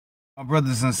My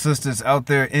brothers and sisters out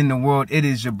there in the world, it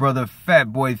is your brother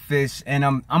Fat Boy Fish, and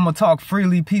I'm gonna talk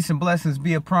freely. Peace and blessings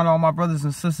be upon all my brothers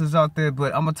and sisters out there,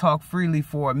 but I'm gonna talk freely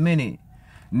for a minute.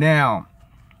 Now,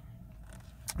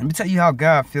 let me tell you how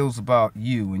God feels about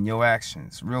you and your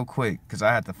actions real quick, because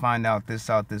I had to find out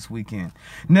this weekend.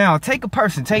 Now, take a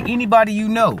person, take anybody you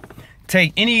know,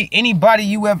 take anybody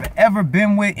you have ever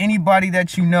been with, anybody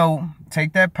that you know,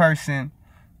 take that person.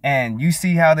 And you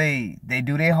see how they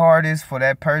do their hardest for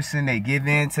that person. They give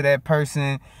in to that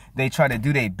person. They try to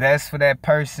do their best for that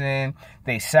person.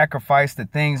 They sacrifice the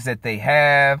things that they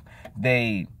have.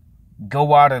 They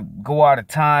go out of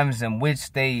times in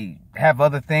which they have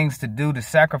other things to do to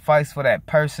sacrifice for that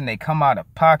person. They come out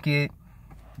of pocket.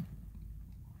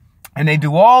 And they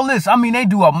do all this. I mean, they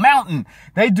do a mountain.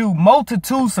 They do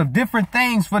multitudes of different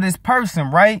things for this person,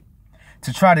 right?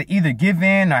 To try to either give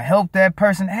in or help that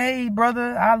person. Hey,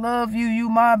 brother, I love you. You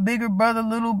my bigger brother,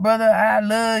 little brother. I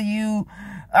love you.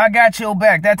 I got your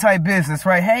back. That type business,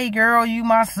 right? Hey, girl, you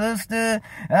my sister.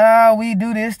 We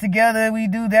do this together. We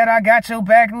do that. I got your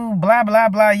back. Ooh, blah, blah,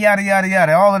 blah, yada, yada,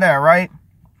 yada. All of that, right?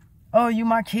 Oh, you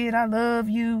my kid. I love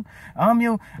you. I'm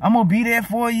going to be there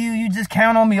for you. You just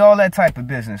count on me. All that type of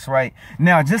business, right?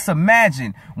 Now, just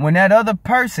imagine when that other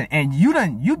person, and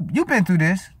you've been through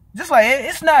this. Just like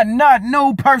it's not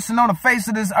no person on the face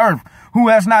of this earth who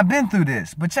has not been through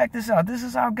this. But check this out. This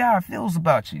is how God feels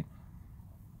about you.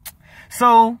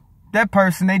 So that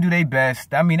person, they do their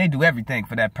best. I mean, they do everything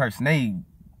for that person. They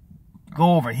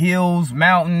go over hills,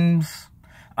 mountains,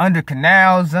 under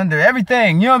canals, under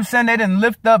everything. You know what I'm saying? They done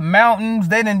lift up mountains.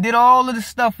 They done did all of this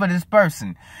stuff for this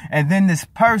person. And then this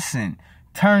person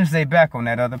turns their back on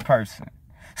that other person.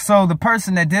 So the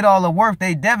person that did all the work,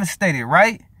 they devastated,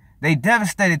 right? They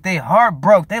devastated, they heart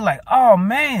broke. They like, oh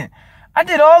man, I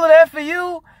did all of that for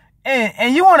you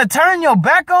and you want to turn your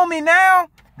back on me now?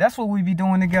 That's what we be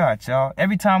doing to God, y'all.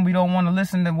 Every time we don't want to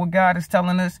listen to what God is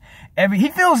telling us, he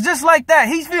feels just like that.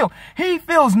 He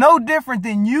feels no different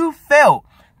than you felt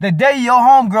the day your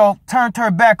homegirl turned her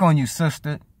back on you,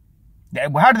 sister.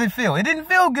 How did it feel? It didn't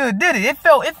feel good, did it? It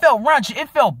felt raunchy. It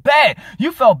felt bad.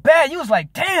 You felt bad. You was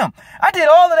like, damn, I did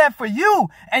all of that for you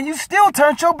and you still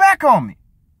turned your back on me.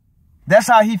 That's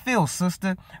how he feels,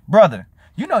 sister. Brother,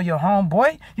 you know your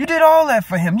homeboy. You did all that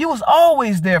for him. You was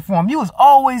always there for him. You was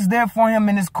always there for him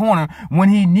in his corner when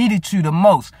he needed you the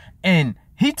most. And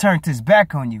he turned his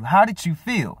back on you. How did you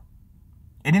feel?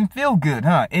 It didn't feel good,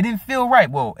 huh? It didn't feel right.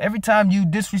 Well, every time you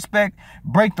disrespect,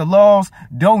 break the laws,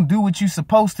 don't do what you're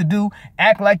supposed to do,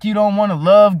 act like you don't want to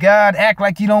love God, act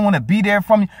like you don't want to be there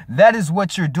for me, that is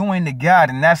what you're doing to God.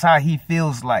 And that's how he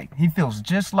feels like. He feels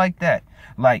just like that.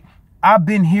 Like, I've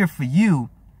been here for you.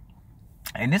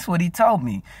 And this is what he told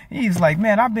me. He's like,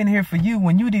 man, I've been here for you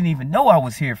when you didn't even know I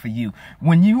was here for you.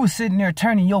 When you was sitting there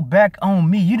turning your back on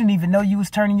me, you didn't even know you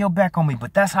was turning your back on me.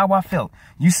 But that's how I felt.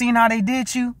 You seen how they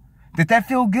did you? Did that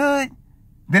feel good?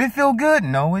 Did it feel good?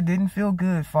 No, it didn't feel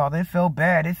good, Father. It felt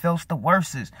bad. It felt the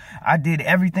worstest. I did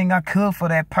everything I could for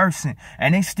that person,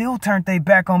 and they still turned their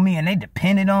back on me, and they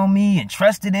depended on me and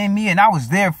trusted in me, and I was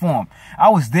there for them. I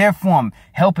was there for them,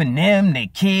 helping them, their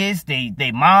kids,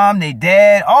 they mom, they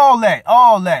dad, all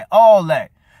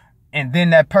that. And then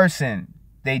that person,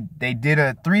 they did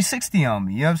a 360 on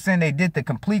me. You know what I'm saying? They did the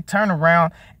complete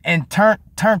turnaround and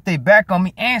turned their back on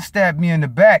me and stabbed me in the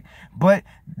back. But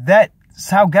that's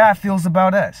how God feels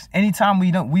about us. Anytime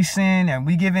we sin and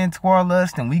we give in to our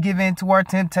lust and we give in to our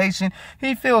temptation,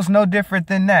 he feels no different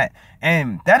than that.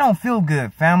 And that don't feel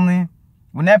good, family.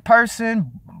 When that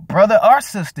person, brother or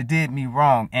sister, did me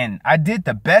wrong and I did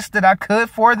the best that I could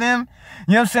for them,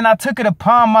 you know what I'm saying? I took it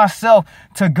upon myself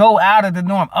to go out of the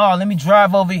norm. Oh, let me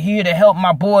drive over here to help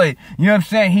my boy. You know what I'm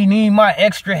saying? He need my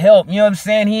extra help. You know what I'm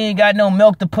saying? He ain't got no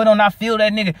milk to put on. I feel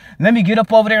that nigga. Let me get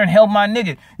up over there and help my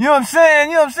nigga. You know what I'm saying?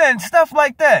 You know what I'm saying? Stuff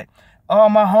like that. Oh,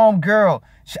 my home girl.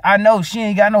 I know she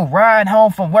ain't got no ride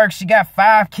home from work. She got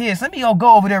 5 kids. Let me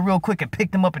go over there real quick and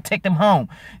pick them up and take them home.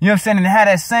 You know what I'm saying? And have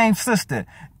that same sister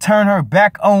turn her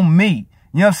back on me.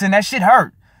 You know what I'm saying? That shit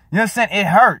hurt. You know what I'm saying? It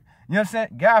hurt. You know what I'm saying?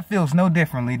 God feels no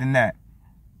differently than that.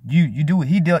 You do what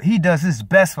he does his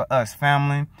best for us,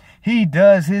 family. He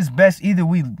does his best. Either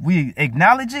we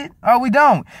acknowledge it or we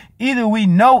don't. Either we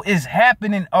know it's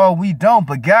happening or we don't.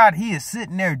 But God, he is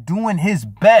sitting there doing his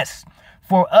best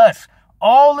for us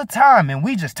all the time. And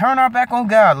we just turn our back on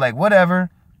God like, whatever.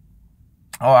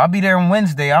 Oh, I'll be there on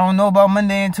Wednesday. I don't know about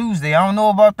Monday and Tuesday. I don't know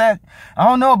about that. I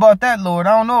don't know about that, Lord.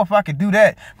 I don't know if I could do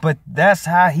that. But that's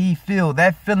how he feels.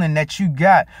 That feeling that you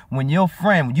got when your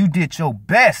friend, when you did your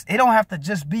best. It don't have to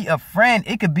just be a friend.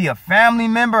 It could be a family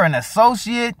member, an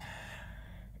associate.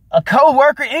 a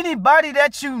coworker, anybody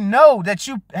that you know that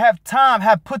you have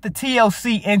put the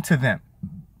TLC into them.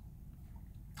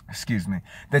 Excuse me.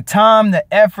 The time, the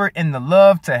effort, and the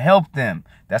love to help them.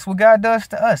 That's what God does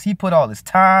to us. He put all his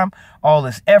time, all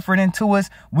his effort into us.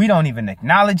 We don't even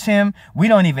acknowledge him. We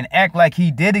don't even act like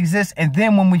he did exist. And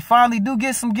then when we finally do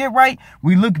get right,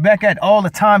 we look back at all the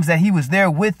times that he was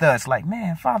there with us. Like,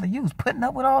 man, Father, you was putting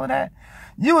up with all of that.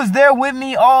 You was there with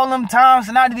me all them times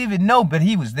and I didn't even know, but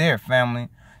he was there, family.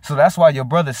 So that's why your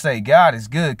brother say God is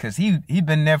good, because he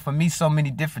been there for me so many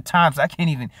different times. I can't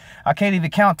even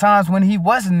count times when he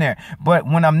wasn't there. But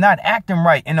when I'm not acting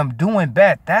right and I'm doing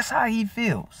bad, that's how he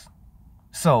feels.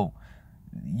 So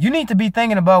you need to be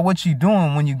thinking about what you're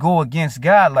doing when you go against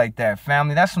God like that,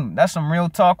 family. That's some real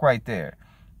talk right there.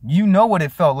 You know what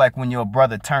it felt like when your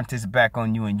brother turned his back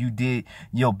on you and you did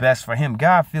your best for him.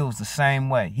 God feels the same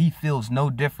way. He feels no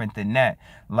different than that.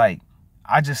 Like,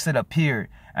 I just sit up here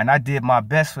and I did my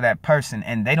best for that person,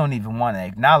 and they don't even want to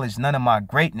acknowledge none of my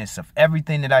greatness of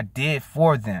everything that I did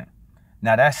for them.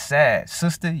 Now, that's sad.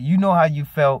 Sister, you know how you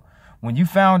felt when you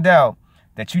found out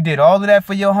that you did all of that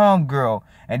for your homegirl,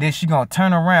 and then she going to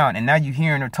turn around, and now you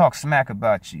hearing her talk smack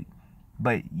about you.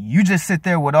 But you just sit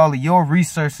there with all of your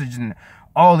resources and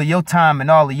all of your time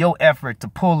and all of your effort to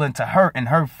pull into her and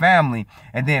her family,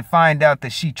 and then find out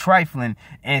that she trifling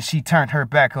and she turned her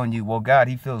back on you. Well, God,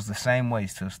 he feels the same way,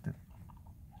 sister.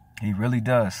 He really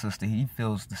does, sister. He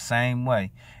feels the same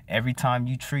way every time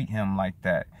you treat him like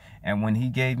that. And when he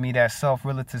gave me that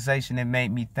self-realization, it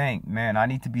made me think, man, I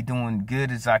need to be doing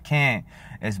good as I can,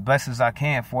 as best as I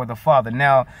can for the Father.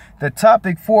 Now, the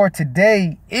topic for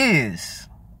today is,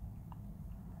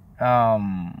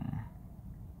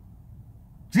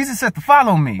 Jesus said to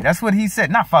follow me. That's what he said.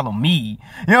 Not follow me.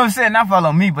 You know what I'm saying? Not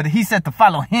follow me, but he said to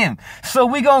follow him. So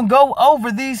we're going to go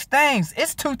over these things.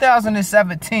 It's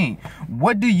 2017.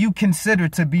 What do you consider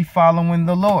to be following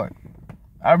the Lord?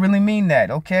 I really mean that,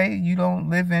 okay? You don't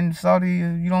live in Saudi.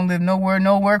 You don't live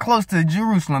nowhere close to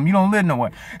Jerusalem. You don't live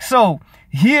nowhere. So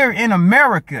here in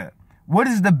America, what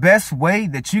is the best way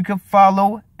that you can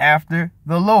follow after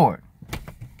the Lord?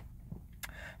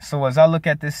 So as I look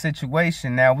at this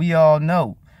situation, now we all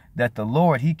know that the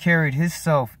Lord, he carried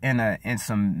himself in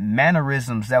some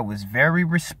mannerisms that was very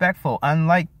respectful,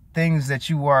 unlike things that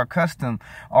you are accustomed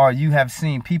or you have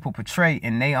seen people portray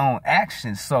in their own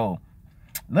actions. So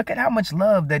look at how much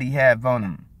love that he had on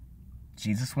him.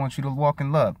 Jesus wants you to walk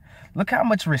in love. Look how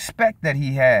much respect that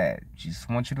he had. Jesus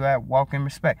wants you to walk in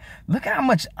respect. Look how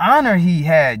much honor he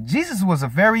had. Jesus was a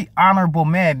very honorable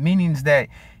man, meaning that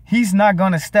he's not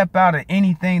going to step out of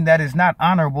anything that is not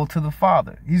honorable to the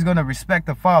Father. He's going to respect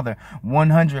the Father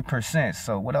 100%.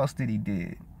 So what else did he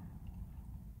do?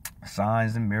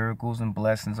 Signs and miracles and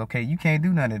blessings. Okay, you can't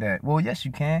do none of that. Well, yes,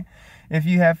 you can. If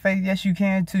you have faith, yes, you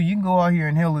can too. You can go out here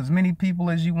and heal as many people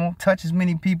as you want, touch as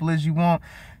many people as you want,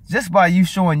 just by you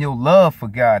showing your love for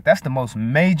God. That's the most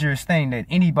majorest thing that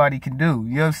anybody can do.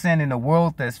 You know what I'm saying? In a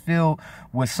world that's filled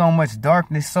with so much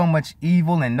darkness, so much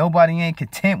evil, and nobody ain't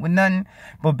content with nothing.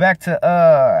 But back to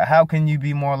how can you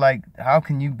be more like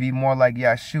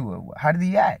Yeshua? How did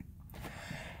he act?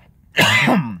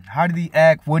 How did he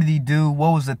act? What did he do?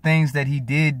 What was the things that he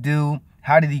did do?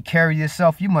 How did he carry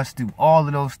himself? You must do all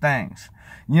of those things.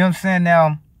 You know what I'm saying?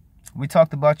 Now, we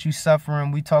talked about you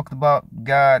suffering. We talked about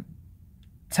God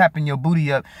tapping your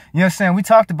booty up. You know what I'm saying? We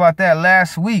talked about that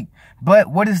last week. But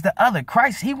what is the other?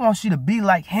 Christ, he wants you to be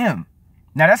like him.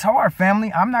 Now, that's hard,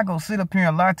 family. I'm not going to sit up here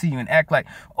and lie to you and act like,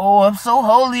 oh, I'm so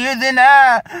holier than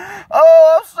I.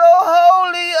 Oh, I'm so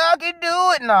holy, I can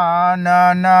do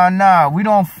it. Nah. We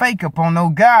don't fake up on no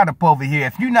God up over here.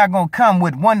 If you're not going to come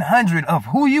with 100 of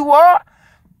who you are,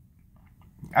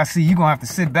 I see you're going to have to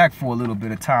sit back for a little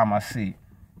bit of time, I see.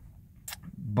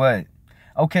 But,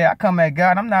 okay, I come at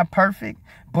God. I'm not perfect,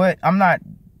 but I'm not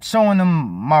showing him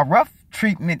my rough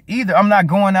treatment either. I'm not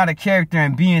going out of character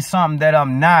and being something that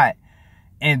I'm not.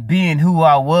 And being who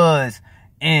I was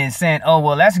and saying, oh,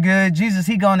 well, that's good. Jesus,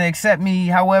 he going to accept me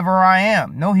however I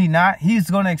am. No, he not. He's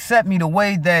going to accept me the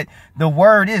way that the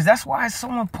word is. That's why it's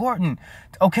so important.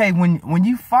 Okay, when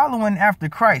you following after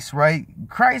Christ, right?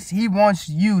 Christ, he wants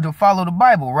you to follow the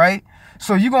Bible, right?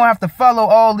 So you're going to have to follow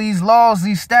all these laws,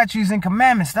 these statutes and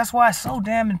commandments. That's why it's so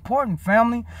damn important,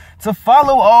 family, to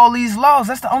follow all these laws.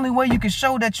 That's the only way you can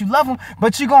show that you love them,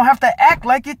 but you're going to have to act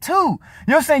like it too. You know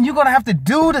what I'm saying? You're going to have to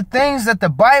do the things that the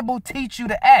Bible teach you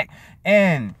to act.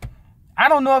 And I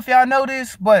don't know if y'all know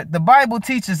this, but the Bible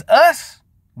teaches us,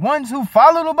 ones who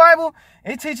follow the Bible,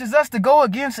 it teaches us to go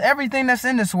against everything that's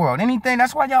in this world. Anything.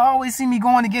 That's why y'all always see me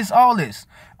going against all this,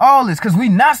 because we're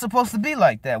not supposed to be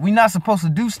like that. We're not supposed to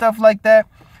do stuff like that.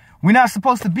 We're not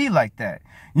supposed to be like that.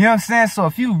 You know what I'm saying? So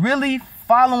if you really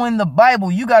following the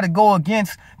Bible, you got to go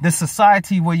against the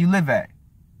society where you live at.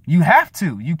 You have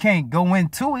to. You can't go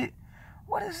into it.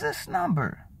 What is this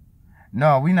number?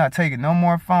 No, we not taking no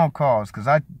more phone calls because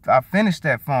I finished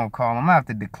that phone call. I'm going to have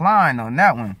to decline on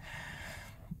that one.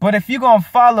 But if you're going to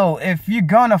follow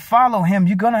him,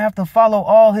 you're going to have to follow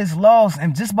all his laws.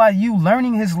 And just by you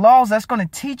learning his laws, that's going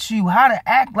to teach you how to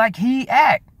act like he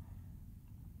act.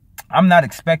 I'm not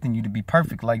expecting you to be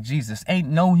perfect like Jesus. Ain't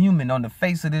no human on the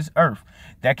face of this earth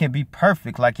that can be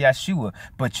perfect like Yeshua.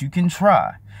 But you can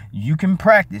try. You can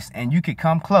practice. And you can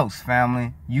come close,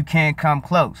 family. You can come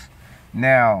close.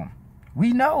 Now,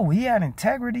 we know he had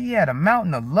integrity. He had a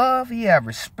mountain of love. He had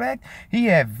respect. He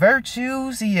had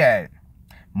virtues. He had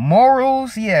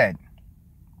morals. He had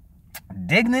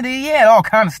dignity. He had all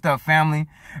kind of stuff, family.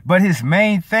 But his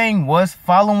main thing was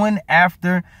following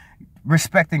after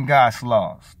respecting God's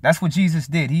laws. That's what Jesus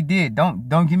did. He did. Don't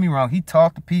get me wrong. He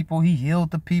taught the people. He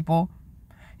healed the people.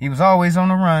 He was always on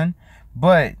the run.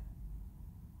 But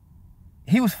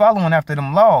he was following after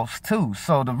them laws too.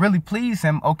 So to really please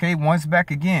him, okay, once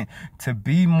back again, to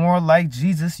be more like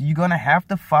Jesus, you're going to have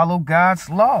to follow God's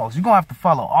laws. You're going to have to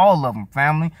follow all of them,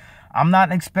 family. I'm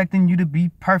not expecting you to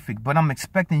be perfect, but I'm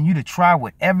expecting you to try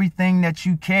with everything that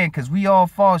you can because we all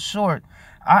fall short.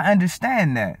 I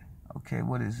understand that. Okay,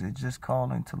 what is it? Just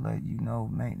calling to let you know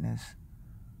maintenance.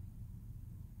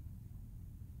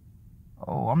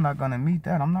 Oh, I'm not going to meet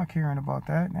that. I'm not caring about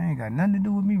that. That ain't got nothing to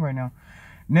do with me right now.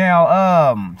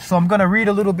 Now, so I'm going to read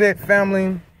a little bit,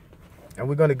 family. And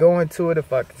we're going to go into it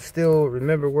if I can still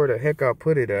remember where the heck I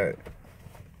put it at.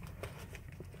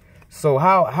 So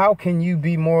how can you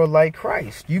be more like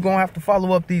Christ? You're going to have to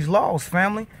follow up these laws,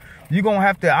 family. You're going to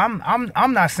have to.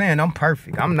 I'm not saying I'm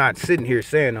perfect. I'm not sitting here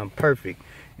saying I'm perfect.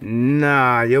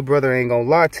 Nah, your brother ain't gonna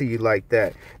lie to you like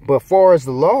that. But as far as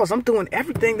the laws, I'm doing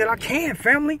everything that I can,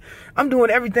 family. I'm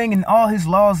doing everything in all his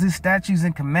laws, his statutes,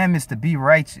 and commandments to be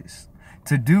righteous,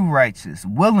 to do righteous,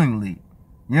 willingly.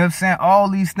 You know what I'm saying? All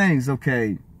these things,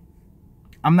 okay.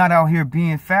 I'm not out here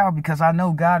being foul because I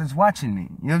know God is watching me. You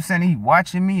know what I'm saying? He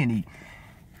watching me and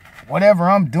whatever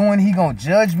I'm doing, he gonna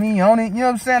judge me on it. You know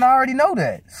what I'm saying? I already know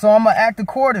that. So I'm gonna act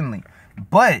accordingly.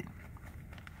 But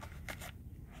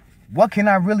what can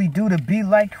I really do to be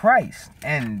like Christ?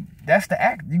 And that's the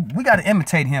act. We got to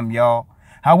imitate him, y'all.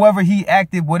 However he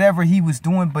acted, whatever he was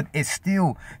doing, but it's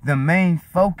still the main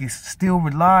focus still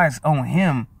relies on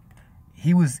him.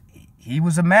 He was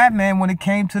a madman when it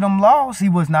came to them laws. He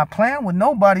was not playing with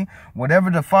nobody. Whatever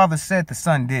the Father said, the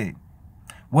Son did.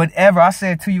 Whatever, I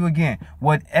said to you again,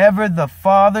 whatever the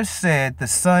Father said, the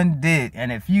Son did.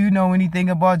 And if you know anything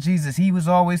about Jesus, he was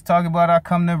always talking about I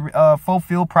come to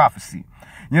fulfill prophecy.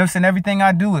 You know what I'm saying? Everything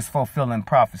I do is fulfilling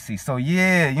prophecy. So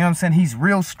yeah, you know what I'm saying? He's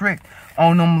real strict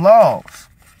on them laws.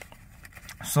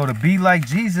 So to be like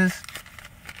Jesus,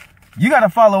 you got to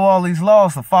follow all these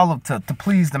laws to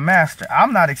please the master.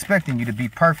 I'm not expecting you to be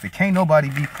perfect. Can't nobody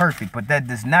be perfect. But that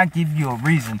does not give you a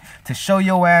reason to show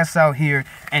your ass out here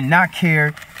and not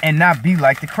care and not be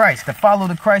like the Christ. To follow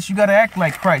the Christ, you got to act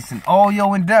like Christ in all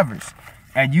your endeavors.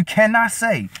 And you cannot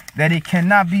say that it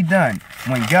cannot be done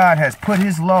when God has put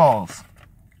his laws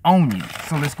on you.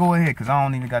 So let's go ahead because I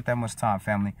don't even got that much time,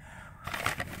 family.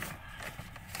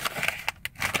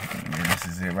 This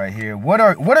is it right here. What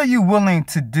are you willing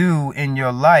to do in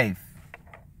your life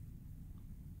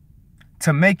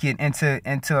to make it into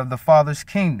the Father's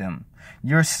kingdom?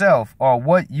 Yourself, or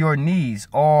what your needs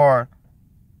are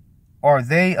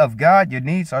they of God? Your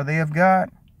needs, are they of God?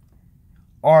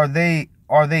 Are they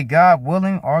God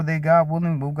willing? Are they God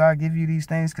willing? Will God give you these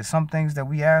things? Because some things that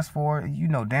we ask for, you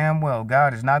know damn well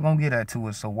God is not going to get that to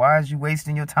us. So why is you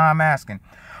wasting your time asking?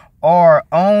 Or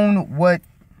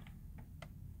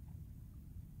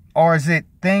is it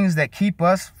things that keep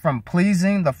us from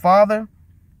pleasing the Father?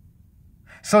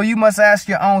 So you must ask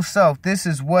your own self, this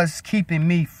is what's keeping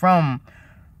me from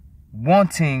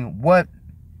wanting what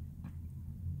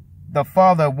the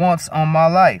Father wants on my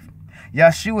life.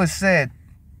 Yeshua said,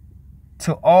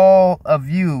 to all of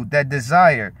you that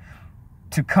desire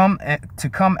to come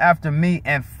after me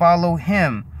and follow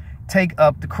him, take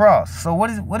up the cross. So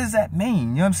what does that mean?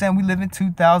 You know what I'm saying? We live in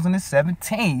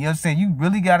 2017. You know what I'm saying? You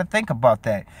really got to think about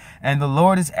that. And the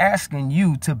Lord is asking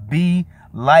you to be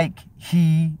like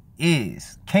he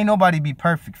is. Can't nobody be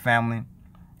perfect, family.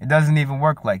 It doesn't even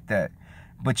work like that.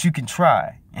 But you can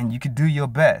try and you can do your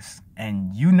best.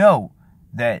 And you know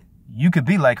that you could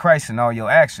be like Christ in all your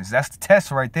actions. That's the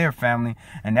test right there, family.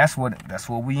 And that's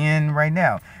what we in right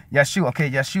now.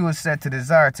 Yeshua said to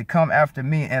desire to come after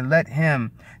me and let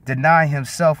him deny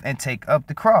himself and take up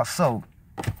the cross. So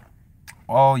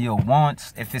all your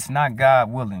wants, if it's not God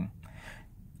willing,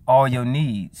 all your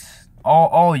needs,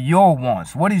 all your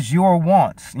wants. What is your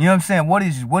wants? You know what I'm saying?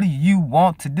 What do you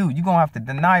want to do? You're going to have to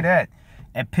deny that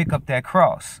and pick up that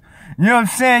cross. You know what I'm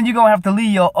saying? You're going to have to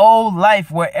leave your old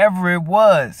life wherever it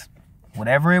was,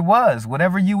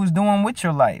 whatever you was doing with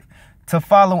your life, to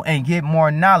follow and get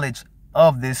more knowledge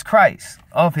of this Christ,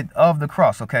 of the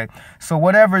cross. Okay. So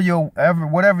whatever your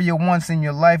wants in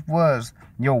your life was,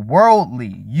 your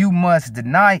worldly, you must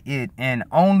deny it and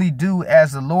only do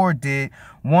as the Lord did,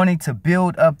 wanting to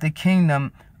build up the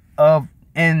kingdom of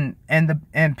in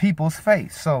people's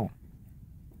faith. So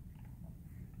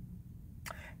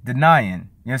denying,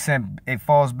 you know what I'm saying, it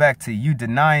falls back to you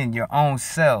denying your own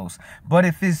selves. But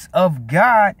if it's of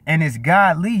God and it's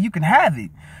godly, you can have it.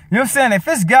 You know what I'm saying? If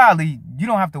it's godly, you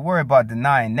don't have to worry about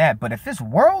denying that. But if it's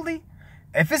worldly,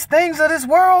 if it's things of this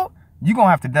world, you're going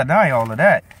to have to deny all of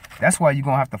that. That's why you're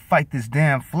going to have to fight this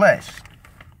damn flesh.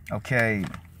 Okay.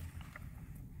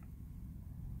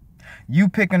 You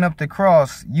picking up the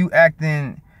cross, you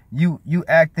acting,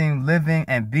 living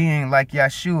and being like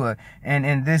Yeshua. And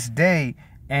in this day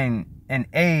and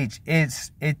age,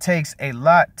 it takes a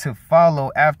lot to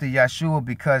follow after Yeshua,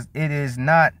 because it's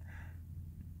not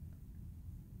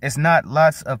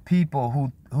lots of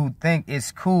people who think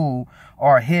it's cool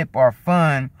or hip or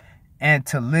fun and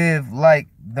to live like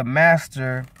the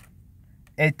master.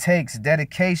 It takes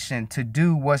dedication to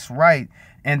do what's right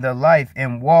in the life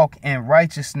and walk in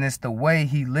righteousness the way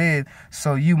he lived.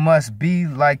 So you must be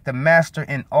like the master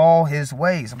in all his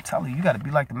ways. I'm telling you, you got to be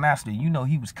like the master. You know,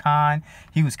 he was kind,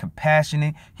 he was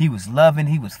compassionate, he was loving,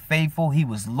 he was faithful, he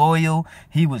was loyal,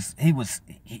 he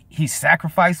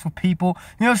sacrificed for people.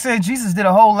 You know what I'm saying? Jesus did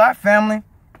a whole lot, family.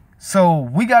 So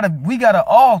we gotta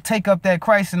all take up that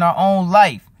Christ in our own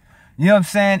life. You know what I'm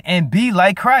saying? And be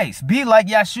like Christ. Be like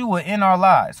Yeshua in our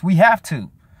lives. We have to.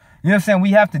 You know what I'm saying?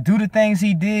 We have to do the things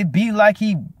he did. Be like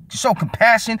he, show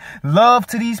compassion, love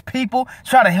to these people.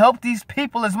 Try to help these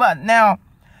people as much. Now,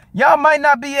 y'all might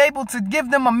not be able to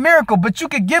give them a miracle, but you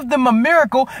could give them a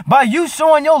miracle by you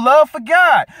showing your love for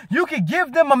God. You could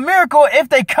give them a miracle if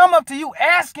they come up to you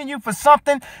asking you for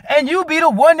something and you be the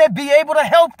one that be able to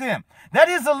help them. That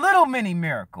is a little mini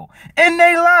miracle in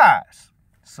their lives.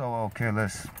 So, okay,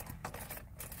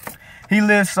 He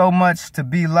lives so much to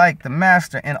be like the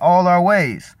master in all our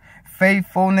ways.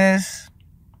 Faithfulness,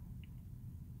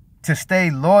 to stay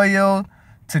loyal,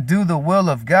 to do the will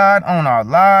of God on our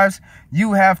lives.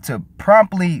 You have to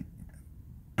promptly,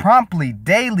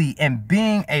 daily, and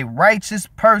being a righteous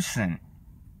person.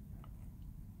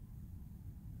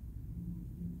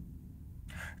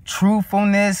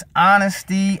 Truthfulness,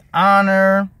 honesty,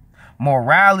 honor,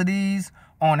 moralities,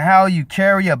 on how you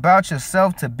carry about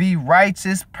yourself to be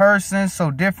righteous person,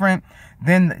 no different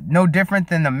than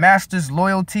the master's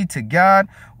loyalty to God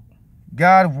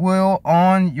will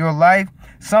on your life.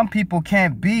 Some people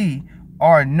can't be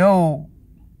or know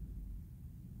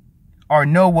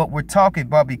what we're talking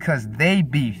about because they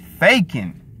be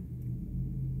faking.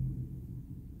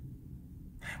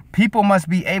 People must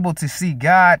be able to see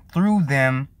God through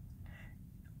them,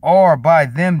 or by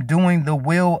them doing the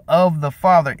will of the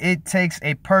Father. It takes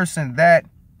a person that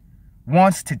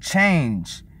wants to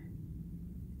change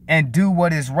and do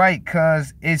what is right,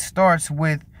 because it starts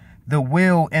with the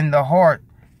will in the heart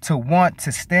to want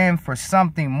to stand for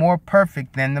something more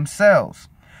perfect than themselves.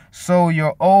 So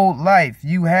your old life,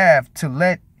 you have to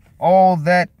let all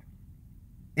that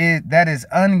is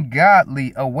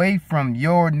ungodly away from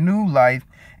your new life,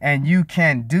 and you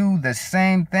can do the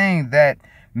same thing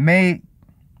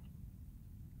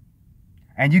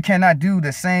and you cannot do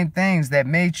the same things that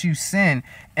made you sin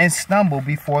and stumble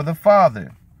before the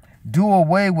Father. Do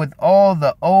away with all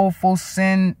the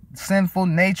sinful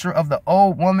nature of the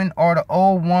old woman or the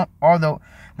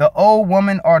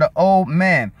old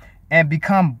man, and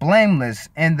become blameless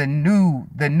in the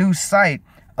new sight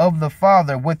of the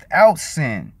Father without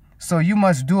sin. So you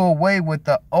must do away with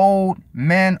the old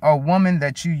man or woman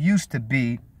that you used to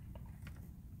be,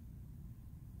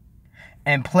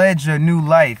 and pledge your new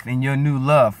life and your new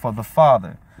love for the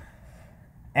Father.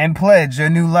 And pledge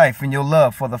your new life and your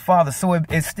love for the Father. So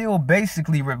it still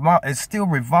basically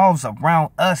revolves around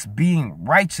us being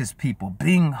righteous people,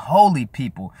 being holy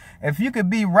people. If you could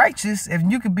be righteous, if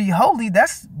you could be holy,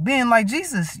 that's being like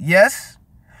Jesus. Yes.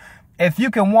 If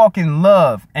you can walk in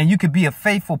love and you could be a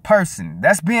faithful person,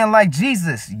 that's being like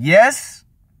Jesus. Yes.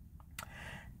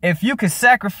 If you could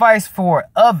sacrifice for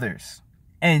others,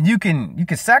 and you can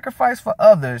sacrifice for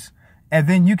others, and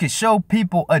then you can show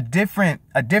people a different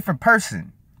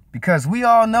person. Because we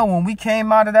all know when we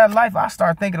came out of that life, I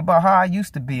started thinking about how I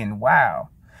used to be, and wow.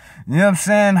 You know what I'm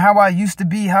saying? How I used to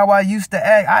be, how I used to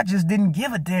act. I just didn't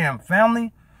give a damn,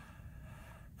 family.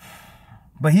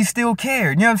 But he still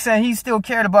cared. You know what I'm saying? He still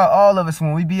cared about all of us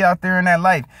when we be out there in that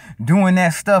life, doing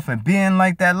that stuff and being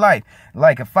like that life.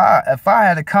 Like if I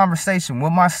had a conversation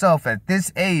with myself at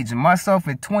this age and myself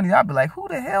at 20, I'd be like, who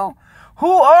the hell?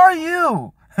 Who are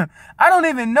you? I don't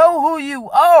even know who you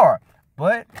are.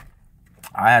 But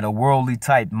I had a worldly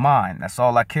type mind. That's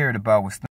all I cared about was